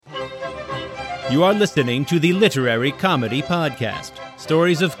You are listening to the Literary Comedy Podcast.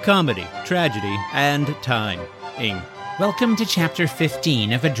 Stories of comedy, tragedy, and time-ing. Welcome to Chapter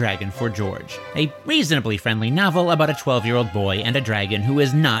 15 of A Dragon for George, a reasonably friendly novel about a 12-year-old boy and a dragon who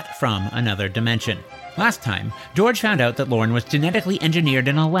is not from another dimension. Last time, George found out that Lorne was genetically engineered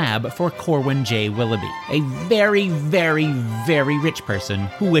in a lab for Corwin J. Willoughby, a very, very, very rich person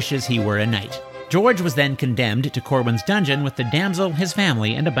who wishes he were a knight. George was then condemned to Corwin's dungeon with the damsel, his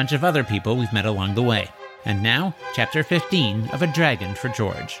family, and a bunch of other people we've met along the way. And now, Chapter 15 of A Dragon for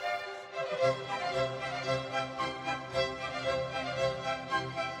George.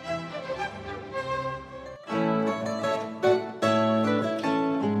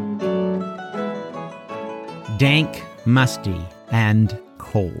 Dank, musty, and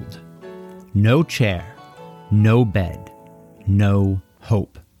cold. No chair, no bed, no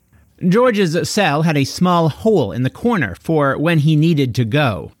hope. George's cell had a small hole in the corner for when he needed to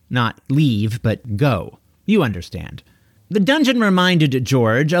go. Not leave, but go. You understand. The dungeon reminded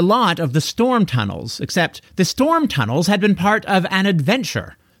George a lot of the storm tunnels, except the storm tunnels had been part of an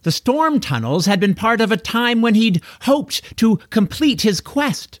adventure. The storm tunnels had been part of a time when he'd hoped to complete his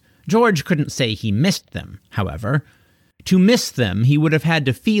quest. George couldn't say he missed them, however. To miss them, he would have had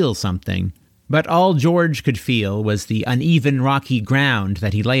to feel something. But all George could feel was the uneven rocky ground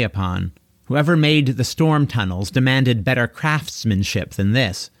that he lay upon. Whoever made the storm tunnels demanded better craftsmanship than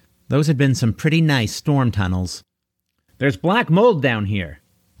this. Those had been some pretty nice storm tunnels. "There's black mold down here,"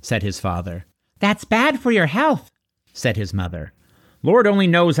 said his father. "That's bad for your health," said his mother. "Lord only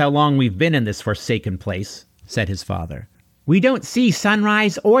knows how long we've been in this forsaken place," said his father. "We don't see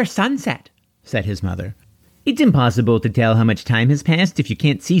sunrise or sunset," said his mother. "It's impossible to tell how much time has passed if you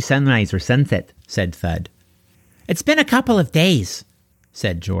can't see sunrise or sunset," said Thud. "It's been a couple of days,"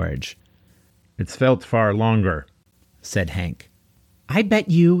 said George. "It's felt far longer," said Hank. "I bet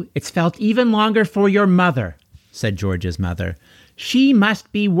you it's felt even longer for your mother," said George's mother. "She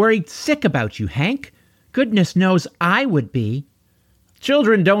must be worried sick about you, Hank. Goodness knows I would be."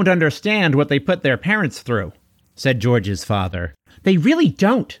 "Children don't understand what they put their parents through," said George's father. "They really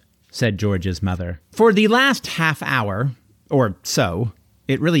don't," said George's mother. For the last half hour, or so,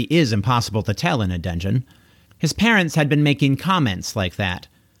 it really is impossible to tell in a dungeon, his parents had been making comments like that.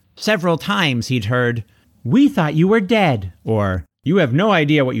 Several times he'd heard, "We thought you were dead," or, "You have no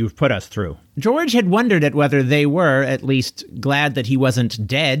idea what you've put us through." George had wondered at whether they were, at least, glad that he wasn't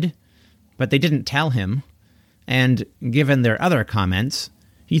dead, but they didn't tell him. And, given their other comments,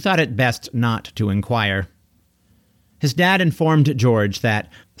 he thought it best not to inquire. His dad informed George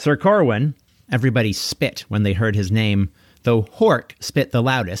that Sir Corwin, everybody spit when they heard his name, though Hork spit the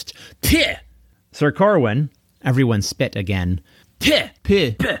loudest. Pih! Sir Corwin, everyone spit again. Pih!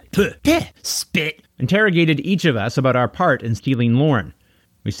 Pih! Pih! Pih! Pih! Spit! Interrogated each of us about our part in stealing Lorne.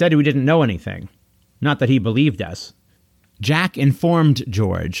 We said we didn't know anything. Not that he believed us. Jack informed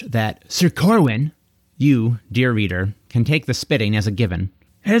George that Sir Corwin, you, dear reader, can take the spitting as a given,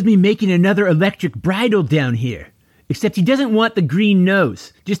 has me making another electric bridle down here. Except he doesn't want the green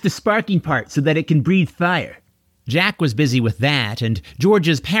nose, just the sparking part so that it can breathe fire. Jack was busy with that, and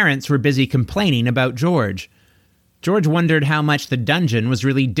George's parents were busy complaining about George. George wondered how much the dungeon was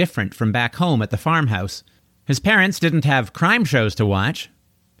really different from back home at the farmhouse. His parents didn't have crime shows to watch.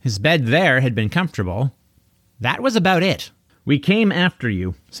 His bed there had been comfortable. That was about it. "We came after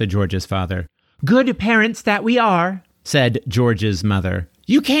you," said George's father. "Good parents that we are," said George's mother.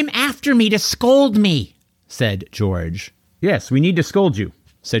 "You came after me to scold me," said George. "Yes, we need to scold you,"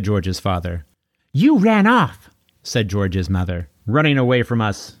 said George's father. "You ran off," said George's mother. "Running away from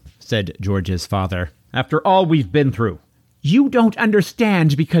us," said George's father. "After all we've been through." "You don't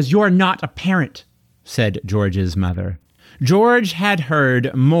understand because you're not a parent," said George's mother. George had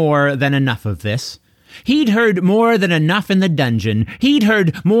heard more than enough of this. He'd heard more than enough in the dungeon. He'd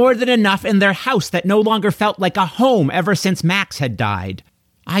heard more than enough in their house that no longer felt like a home ever since Max had died.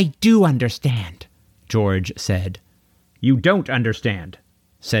 "I do understand," George said. "You don't understand,"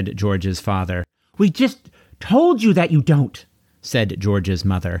 said George's father. "We just told you that you don't," said George's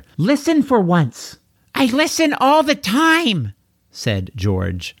mother. "Listen for once." "I listen all the time," said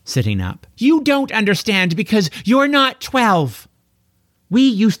George, sitting up. "You don't understand because you're not 12. "We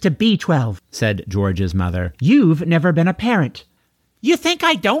used to be 12, said George's mother. "You've never been a parent." "You think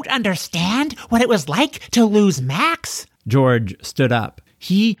I don't understand what it was like to lose Max?" George stood up.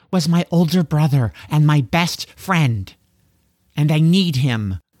 "He was my older brother and my best friend. And I need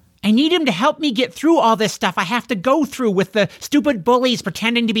him. I need him to help me get through all this stuff I have to go through with the stupid bullies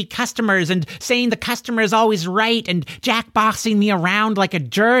pretending to be customers and saying the customer is always right and Jack bossing me around like a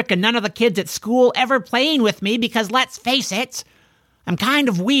jerk and none of the kids at school ever playing with me because, let's face it, I'm kind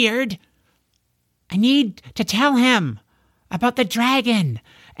of weird." I need to tell him about the dragon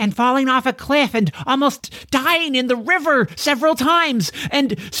and falling off a cliff and almost dying in the river several times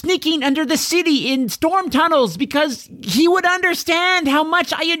and sneaking under the city in storm tunnels because he would understand how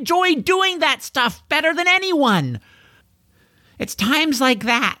much I enjoy doing that stuff better than anyone. It's times like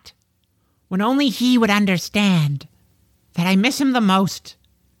that, when only he would understand, that I miss him the most.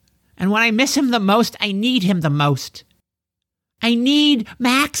 And when I miss him the most, I need him the most. I need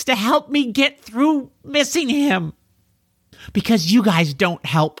Max to help me get through missing him. Because you guys don't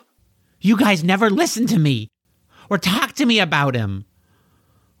help. You guys never listen to me, or talk to me about him,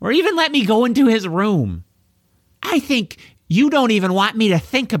 or even let me go into his room. I think you don't even want me to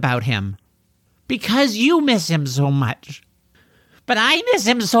think about him, because you miss him so much. But I miss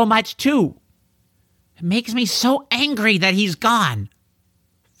him so much too. It makes me so angry that he's gone.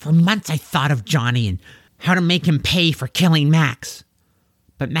 For months I thought of Johnny and how to make him pay for killing Max.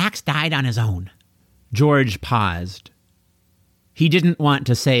 But Max died on his own. George paused. He didn't want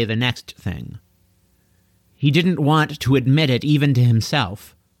to say the next thing. He didn't want to admit it even to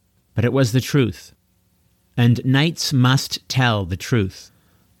himself, but it was the truth. And knights must tell the truth.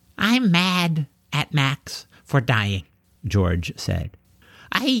 I'm mad at Max for dying, George said.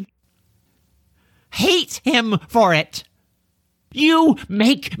 I hate him for it. You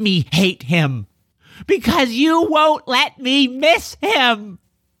make me hate him because you won't let me miss him.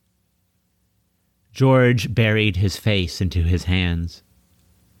 George buried his face into his hands.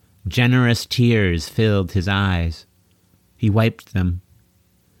 Generous tears filled his eyes. He wiped them.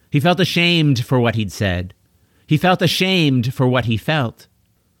 He felt ashamed for what he'd said. He felt ashamed for what he felt.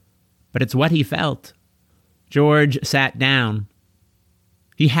 But it's what he felt. George sat down.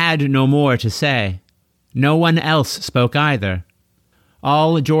 He had no more to say. No one else spoke either.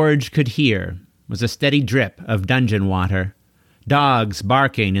 All George could hear was a steady drip of dungeon water, dogs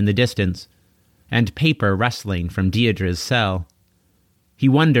barking in the distance, and paper rustling from Deirdre's cell. He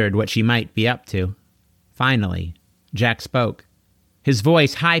wondered what she might be up to. Finally, Jack spoke, his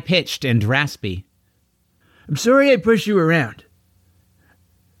voice high-pitched and raspy. I'm sorry I pushed you around.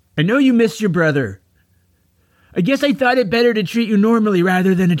 I know you miss your brother. I guess I thought it better to treat you normally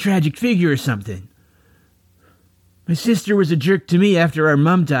rather than a tragic figure or something. My sister was a jerk to me after our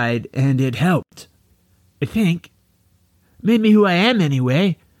mom died, and it helped. I think. Made me who I am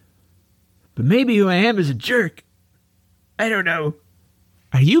anyway. But maybe who I am is a jerk. I don't know.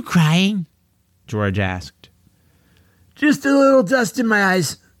 Are you crying? George asked. Just a little dust in my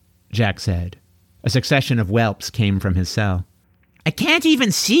eyes, Jack said. A succession of whelps came from his cell. I can't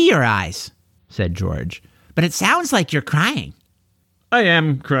even see your eyes, said George. but it sounds like you're crying. I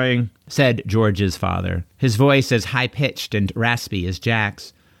am crying, said George's father, his voice as high-pitched and raspy as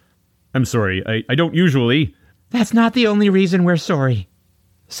Jack's. I'm sorry, I don't usually. That's not the only reason we're sorry,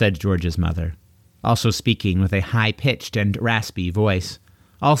 said George's mother, also speaking with a high-pitched and raspy voice,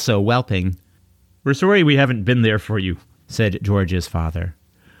 also whelping. We're sorry we haven't been there for you, said George's father.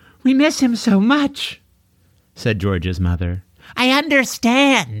 We miss him so much, said George's mother. I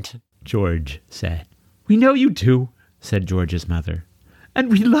understand, George said. We know you do, said George's mother. And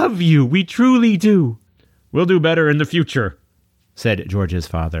we love you, we truly do. We'll do better in the future, said George's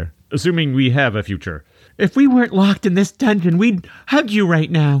father, assuming we have a future. If we weren't locked in this dungeon, we'd hug you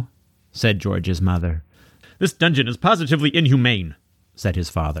right now, said George's mother. This dungeon is positively inhumane, said his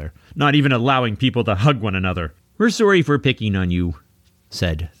father, not even allowing people to hug one another. We're sorry for picking on you,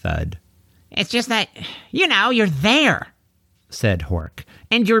 said Thud. It's just that, you're there, said Hork.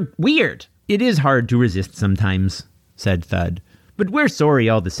 and you're weird. It is hard to resist sometimes, said Thud, but we're sorry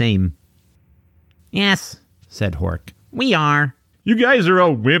all the same. Yes, said Hork. we are. You guys are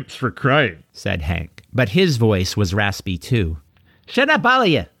all wimps for crying, said Hank, but his voice was raspy too. Shut up, all of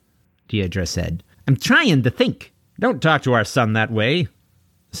you, Deirdre said. I'm trying to think. Don't talk to our son that way,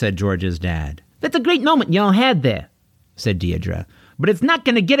 said George's dad. That's a great moment y'all had there, said Deirdre. but it's not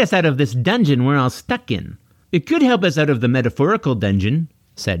going to get us out of this dungeon we're all stuck in. It could help us out of the metaphorical dungeon,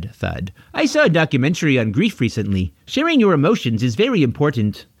 said Thud. I saw a documentary on grief recently. Sharing your emotions is very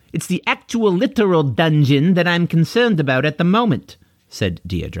important. It's the actual literal dungeon that I'm concerned about at the moment, said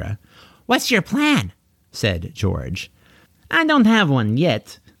Deirdre. What's your plan? said George. I don't have one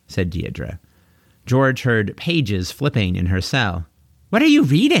yet, said Deirdre. George heard pages flipping in her cell. What are you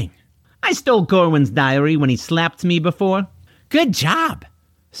reading? I stole Corwin's diary when he slapped me before. Good job,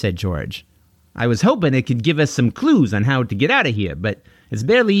 said George. I was hoping it could give us some clues on how to get out of here, but it's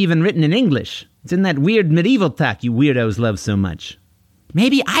barely even written in English. It's in that weird medieval talk you weirdos love so much.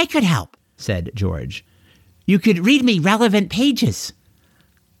 Maybe I could help, said George. You could read me relevant pages.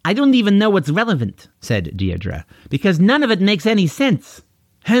 I don't even know what's relevant, said Deirdre, because none of it makes any sense.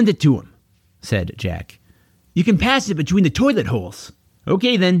 Hand it to him, said Jack. You can pass it between the toilet holes.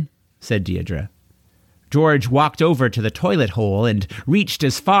 Okay, then, said Deirdre. George walked over to the toilet hole and reached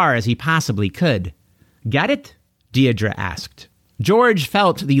as far as he possibly could. Got it? Deirdre asked. George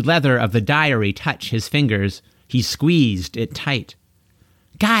felt the leather of the diary touch his fingers. He squeezed it tight.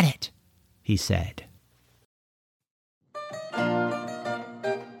 Got it, he said.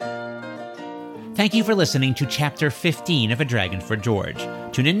 Thank you for listening to Chapter 15 of A Dragon for George.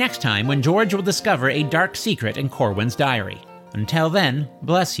 Tune in next time when George will discover a dark secret in Corwin's diary. Until then,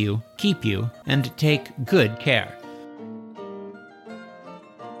 bless you, keep you, and take good care.